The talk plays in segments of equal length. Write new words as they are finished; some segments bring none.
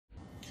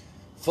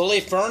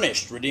Fully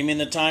Furnished, Redeeming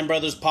the Time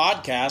Brothers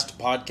podcast,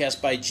 a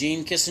podcast by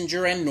Gene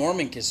Kissinger and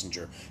Norman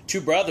Kissinger, two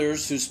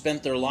brothers who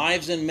spent their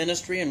lives in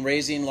ministry and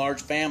raising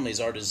large families.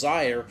 Our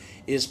desire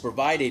is to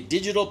provide a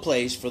digital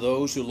place for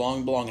those who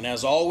long belong. And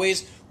as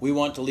always, we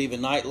want to leave a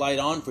night light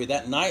on for you.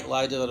 That night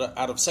light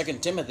out of 2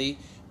 Timothy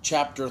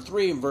chapter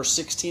 3, verse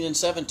 16 and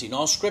 17.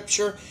 All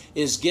Scripture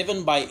is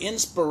given by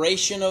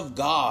inspiration of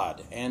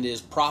God and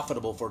is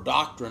profitable for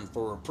doctrine,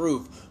 for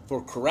reproof,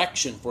 for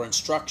correction, for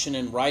instruction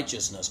in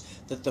righteousness,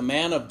 that the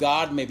man of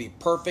God may be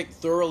perfect,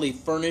 thoroughly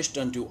furnished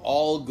unto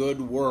all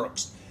good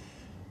works.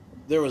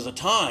 There was a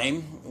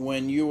time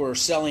when you were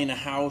selling a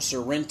house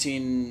or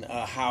renting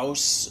a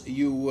house,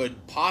 you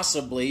would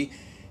possibly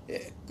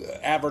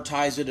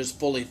advertise it as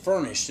fully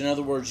furnished. In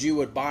other words, you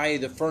would buy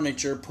the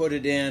furniture, put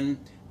it in,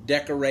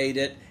 decorate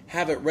it,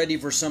 have it ready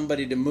for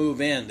somebody to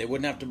move in. They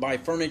wouldn't have to buy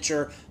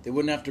furniture. They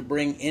wouldn't have to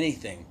bring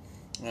anything.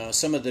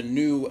 Some of the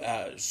new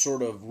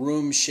sort of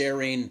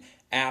room-sharing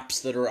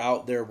apps that are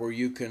out there where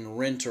you can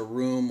rent a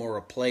room or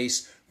a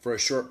place for a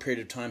short period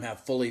of time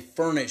have fully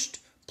furnished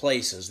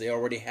places. They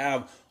already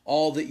have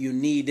all that you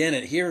need in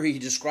it. Here he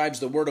describes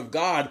the Word of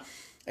God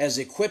as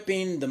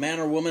equipping the man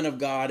or woman of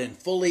God, and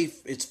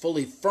it's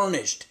fully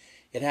furnished.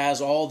 It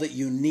has all that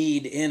you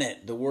need in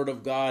it. The Word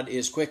of God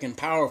is quick and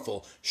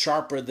powerful,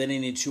 sharper than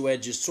any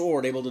two-edged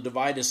sword, able to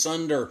divide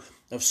asunder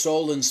of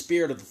soul and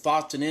spirit, of the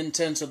thoughts and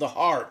intents of the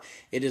heart.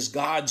 It is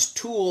God's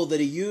tool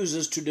that He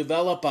uses to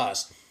develop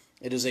us.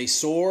 It is a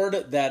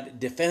sword that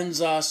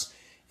defends us.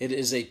 It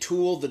is a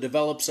tool that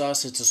develops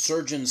us. It's a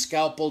surgeon's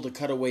scalpel to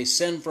cut away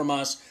sin from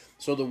us.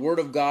 So the Word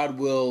of God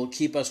will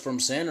keep us from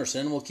sin, or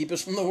sin will keep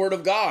us from the Word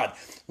of God.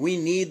 We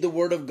need the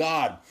Word of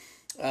God.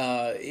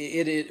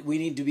 We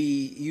need to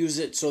use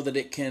it so that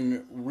it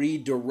can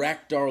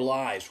redirect our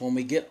lives. When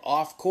we get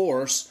off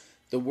course,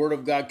 the Word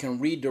of God can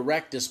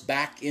redirect us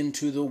back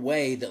into the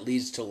way that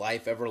leads to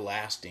life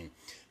everlasting.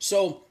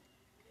 So,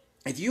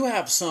 if you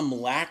have some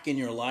lack in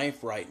your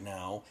life right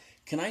now,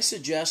 can I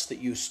suggest that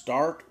you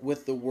start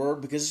with the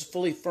Word, because it's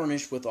fully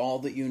furnished with all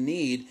that you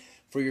need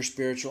for your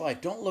spiritual life.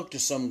 Don't look to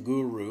some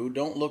guru.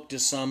 Don't look to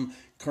some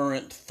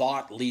current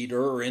thought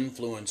leader or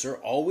influencer.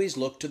 Always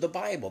look to the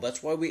Bible.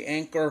 That's why we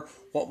anchor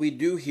what we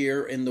do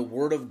here in the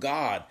Word of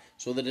God,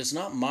 so that it's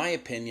not my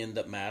opinion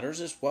that matters,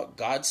 it's what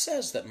God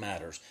says that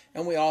matters.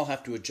 And we all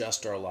have to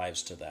adjust our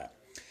lives to that.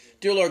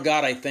 Dear Lord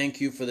God, I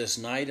thank you for this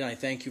night, and I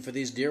thank you for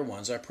these dear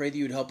ones. I pray that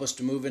you'd help us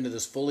to move into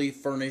this fully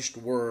furnished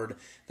Word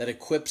that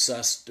equips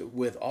us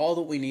with all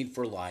that we need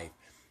for life.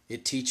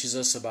 It teaches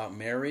us about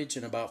marriage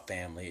and about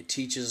family. It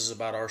teaches us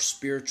about our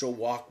spiritual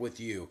walk with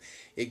you.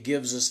 It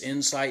gives us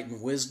insight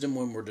and wisdom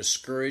when we're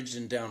discouraged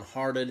and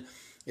downhearted.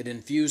 It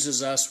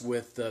infuses us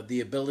with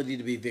the ability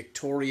to be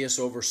victorious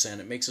over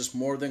sin. It makes us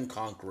more than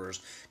conquerors.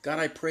 God,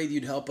 I pray that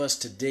you'd help us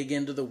to dig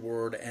into the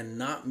Word and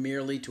not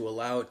merely to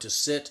allow it to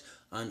sit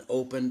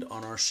unopened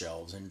on our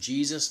shelves. In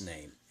Jesus'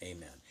 name,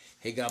 amen.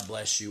 Hey, God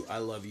bless you. I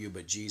love you,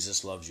 but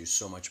Jesus loves you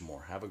so much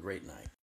more. Have a great night.